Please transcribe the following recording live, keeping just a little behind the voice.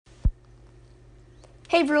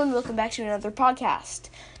Hey everyone, welcome back to another podcast.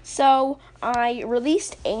 So, I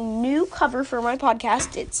released a new cover for my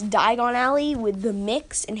podcast. It's Diagon Alley with the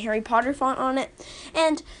Mix and Harry Potter font on it.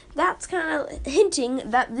 And that's kind of hinting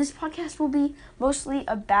that this podcast will be mostly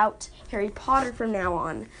about Harry Potter from now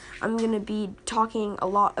on. I'm going to be talking a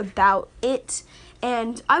lot about it.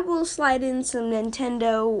 And I will slide in some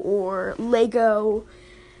Nintendo or Lego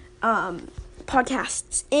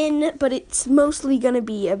podcasts in, but it's mostly going to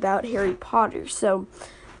be about Harry Potter. So,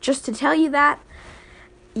 just to tell you that,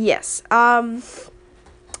 yes.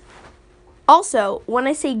 Also, when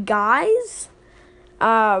I say guys,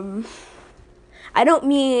 I don't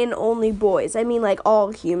mean only boys. I mean, like,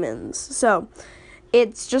 all humans. So,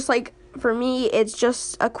 it's just, like, for me, it's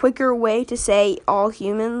just a quicker way to say all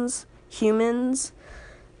humans.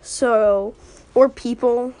 So, or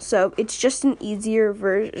people. So, it's just an easier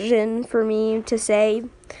version for me to say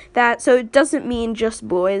that. So, it doesn't mean just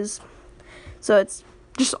boys. So, it's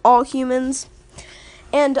just all humans.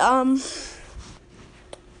 And,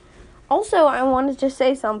 also, I wanted to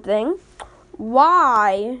say something.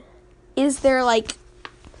 Why is there, like,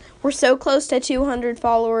 we're so close to 200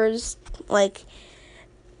 followers, like,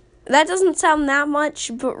 that doesn't sound that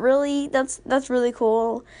much, but really, that's really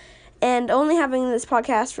cool. And only having this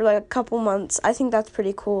podcast for, like, a couple months, I think that's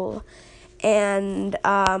pretty cool. And,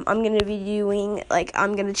 I'm going to be doing, like,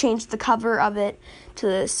 I'm going to change the cover of it to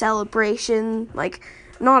the celebration, like,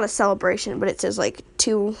 not a celebration, but it says, like,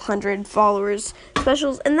 200 followers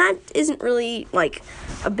specials. And that isn't really, like,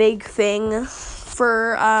 a big thing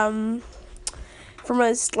for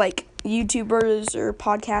most, like, YouTubers or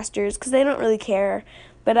podcasters, because they don't really care.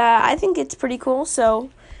 But, I think it's pretty cool. So,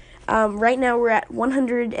 right now we're at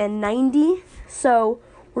 190, so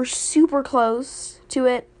we're super close to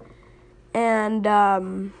it. And,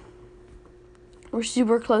 we're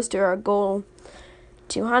super close to our goal,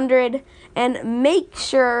 200. And make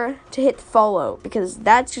sure to hit follow, because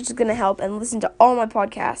that's just going to help, and listen to all my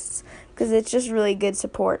podcasts, because it's just really good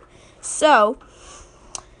support. So,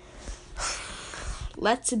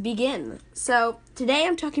 let's begin. So, today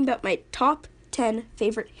I'm talking about my top 10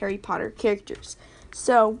 favorite Harry Potter characters.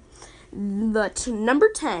 So, the number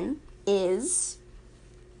 10 is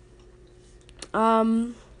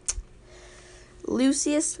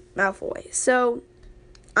Lucius Malfoy. So,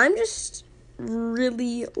 I'm just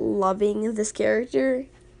really loving this character.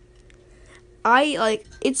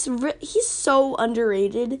 He's so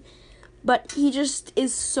underrated, but he just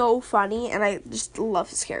is so funny, and I just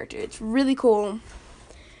love his character. It's really cool.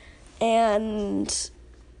 And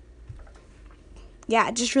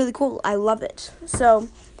yeah, just really cool. I love it. So,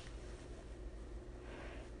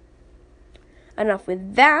 enough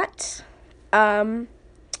with that.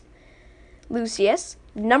 Lucius,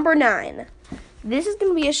 number 9. This is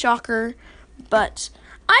going to be a shocker, but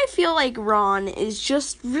I feel like Ron is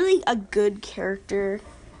just really a good character.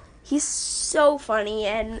 He's so funny,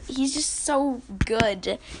 and he's just so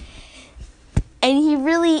good. And he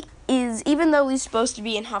really is, even though he's supposed to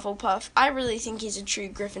be in Hufflepuff, I really think he's a true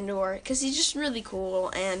Gryffindor, because he's just really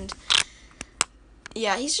cool, and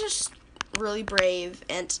yeah, he's just really brave,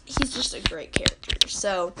 and he's just a great character.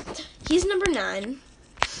 So, he's number 9.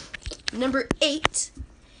 Number 8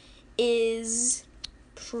 is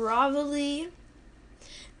probably,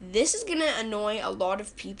 this is gonna annoy a lot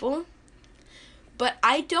of people, but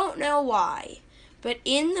I don't know why, but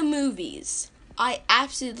in the movies, I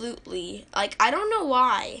absolutely, like, I don't know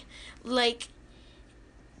why, like,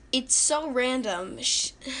 it's so random.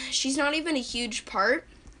 She's not even a huge part,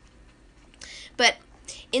 but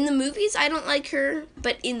in the movies, I don't like her,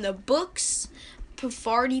 but in the books,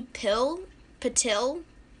 Pavarti Patil,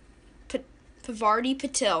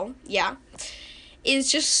 yeah,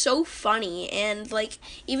 is just so funny, and, like,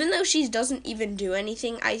 even though she doesn't even do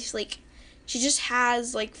anything, she just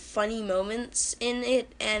has, like, funny moments in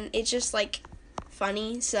it, and it's just, like,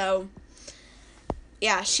 funny. So,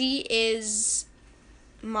 yeah, she is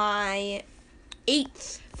my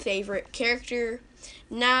 8th favorite character.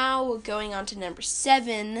 Now, going on to number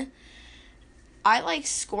 7, I like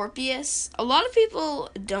Scorpius. A lot of people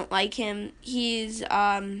don't like him. He's,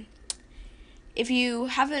 if you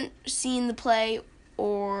haven't seen the play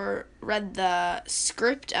or read the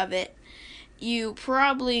script of it, you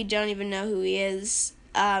probably don't even know who he is.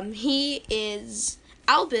 He is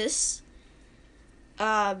Albus,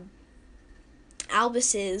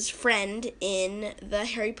 Albus's friend in the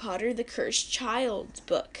Harry Potter the Cursed Child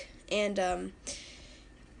book, and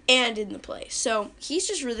in the play. So, he's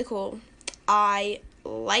just really cool. I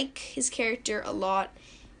like his character a lot.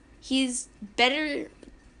 He's better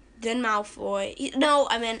than Malfoy.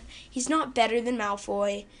 He's not better than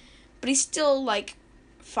Malfoy, but he's still, like,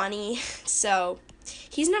 funny. So,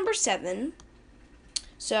 he's number 7.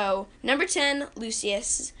 So, number 10,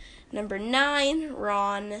 Lucius. Number 9,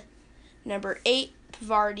 Ron. Number 8,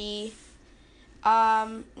 Parvati.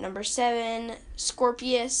 Number 7,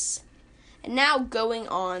 Scorpius. And now going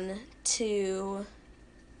on to...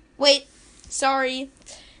 Wait, sorry.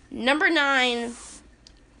 Number 9.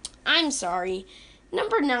 I'm sorry.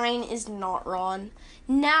 Number 9 is not Ron.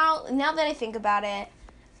 Now that I think about it,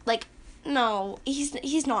 like, no,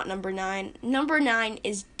 he's not number 9. Number 9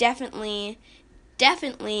 is definitely,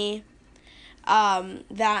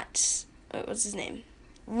 what's his name?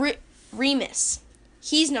 Remus.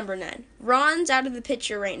 He's number 9. Ron's out of the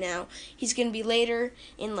picture right now. He's going to be later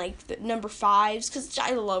in, like, the number 5s, because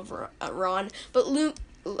I love Ron. But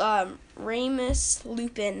Remus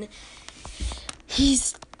Lupin,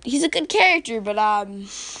 he's a good character, but,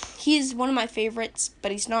 he's one of my favorites,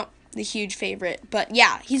 but he's not the huge favorite. But,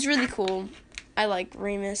 yeah, he's really cool. I like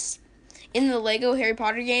Remus. In the Lego Harry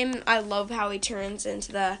Potter game, I love how he turns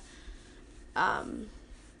into the,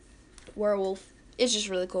 werewolf. It's just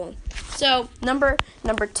really cool. So, number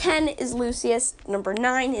 10 is Lucius. Number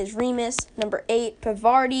 9 is Remus. Number 8,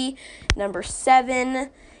 Parvati. Number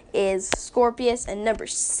 7 is Scorpius. And number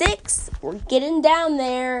 6, we're getting down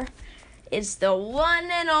there, is the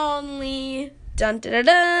one and only,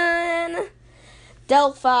 dun-dun-dun-dun,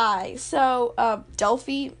 Delphi. So,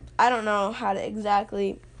 Delphi, I don't know how to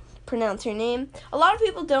exactly pronounce her name. A lot of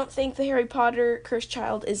people don't think the Harry Potter Cursed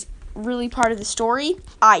Child is really part of the story.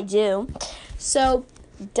 I do. So,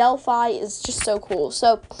 Delphi is just so cool.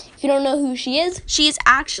 So, if you don't know who she is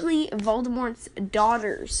actually Voldemort's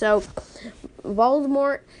daughter. So,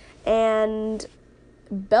 Voldemort and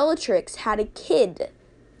Bellatrix had a kid.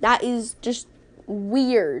 That is just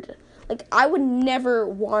weird. Like, I would never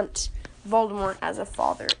want Voldemort as a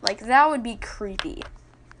father. Like, that would be creepy.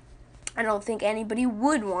 I don't think anybody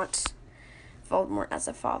would want Voldemort as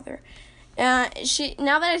a father. Now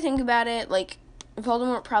that I think about it, like,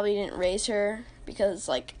 Voldemort probably didn't raise her because,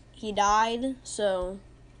 like, he died, so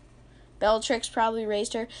Bellatrix probably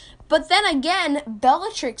raised her. But then again,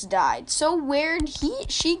 Bellatrix died, so where'd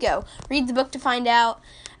she go? Read the book to find out.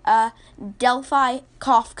 Delphi,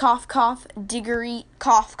 cough, cough, cough, Diggory,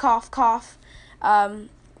 cough, cough, cough.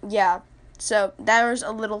 Yeah, so there's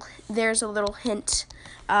a little hint,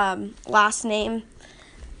 last name.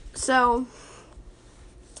 So,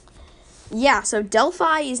 yeah, so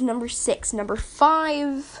Delphi is number 6. Number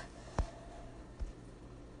 5,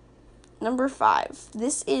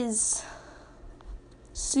 this is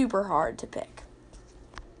super hard to pick.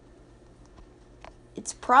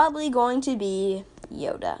 It's probably going to be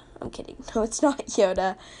Yoda. I'm kidding. No, it's not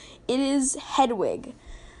Yoda. It is Hedwig.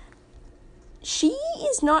 She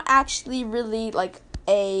is not actually really,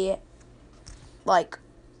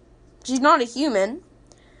 she's not a human,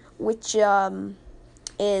 which,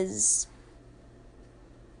 is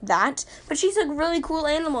that, but she's a really cool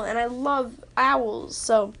animal, and I love owls,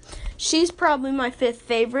 so she's probably my 5th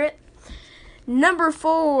favorite. Number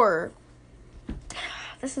 4,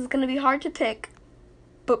 this is going to be hard to pick,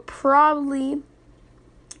 but probably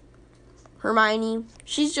Hermione.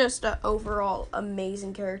 She's just an overall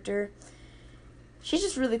amazing character. She's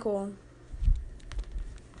just really cool.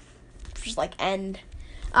 Just end.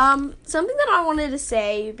 Something that I wanted to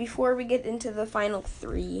say before we get into the final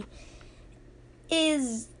 3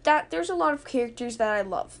 is that there's a lot of characters that I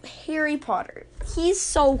love. Harry Potter. He's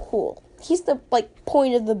so cool. He's the,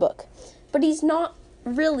 point of the book. But he's not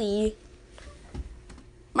really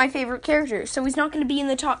my favorite character. So he's not going to be in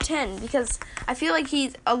the top 10 because I feel like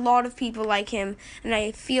a lot of people like him, and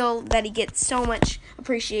I feel that he gets so much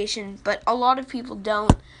appreciation, but a lot of people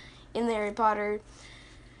don't in the Harry Potter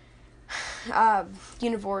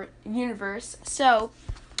universe. So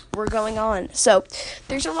we're going on. So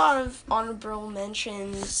there's a lot of honorable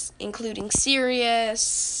mentions, including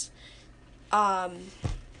Sirius, a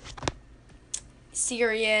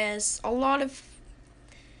lot of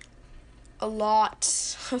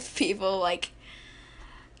people,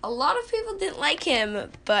 a lot of people didn't like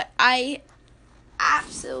him, but I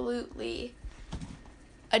absolutely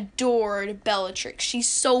adored Bellatrix. She's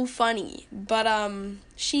so funny, but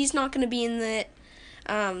she's not going to be in the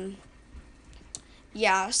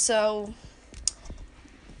so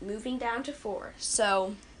moving down to 4.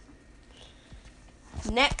 So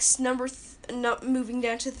next moving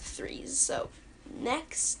down to the 3s. So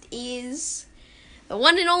next is the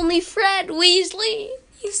one and only Fred Weasley.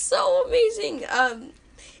 He's so amazing.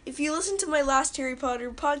 If you listen to my last Harry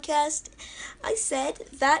Potter podcast, I said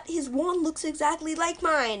that his wand looks exactly like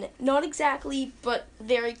mine. Not exactly, but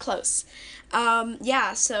very close.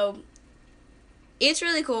 So it's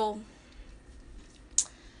really cool.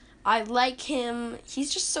 I like him.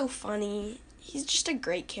 He's just so funny. He's just a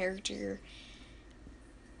great character.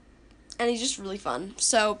 And he's just really fun.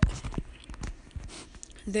 So,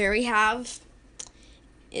 there we have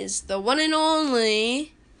is the one and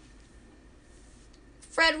only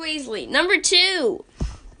Fred Weasley. Number 2.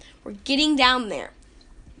 We're getting down there.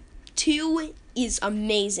 2 is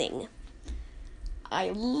amazing.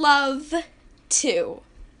 I love 2.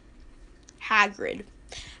 Hagrid.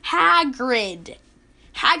 Hagrid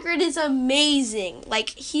is amazing. Like,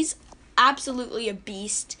 he's absolutely a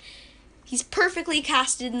beast. He's perfectly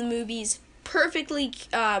casted in the movies, perfectly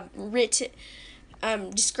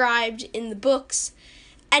described in the books,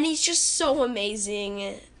 and he's just so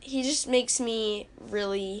amazing. He just makes me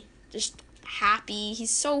really just happy.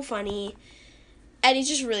 He's so funny, and he's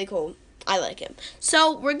just really cool. I like him.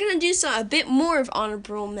 So we're gonna do a bit more of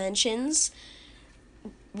honorable mentions.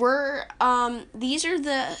 These are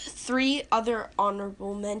the 3 other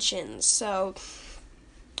honorable mentions. So,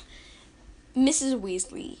 Mrs.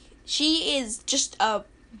 Weasley. She is just a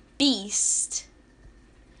beast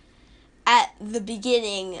at the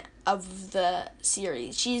beginning of the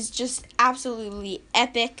series. She's just absolutely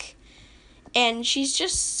epic, and she's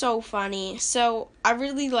just so funny. So, I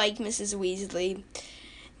really like Mrs. Weasley.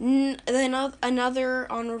 Then another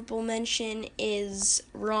honorable mention is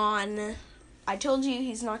Ron. I told you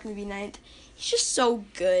he's not going to be 9th. He's just so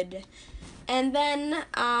good. And then,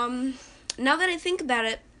 now that I think about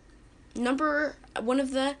it, one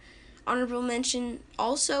of the honorable mention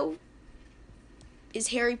also is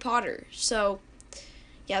Harry Potter. So,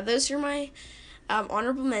 yeah, those are my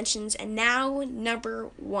honorable mentions. And now, number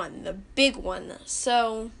 1, the big one.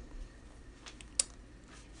 So,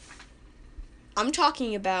 I'm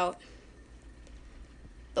talking about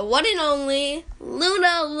the one and only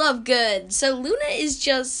Luna Lovegood. So Luna is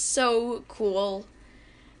just so cool.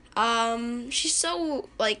 She's so,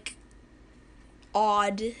 like,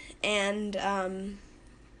 odd and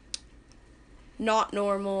not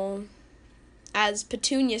normal. As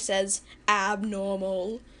Petunia says,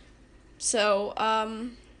 abnormal. So,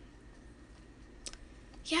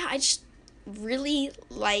 yeah, I just really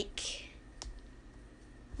like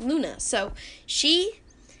Luna. So, she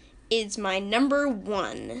is my number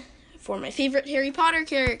 1 for my favorite Harry Potter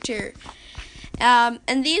character.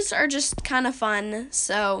 And these are just kind of fun.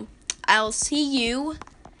 So I'll see you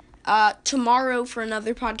tomorrow for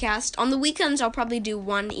another podcast. On the weekends, I'll probably do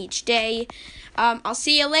one each day. I'll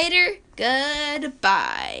see you later.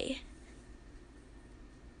 Goodbye.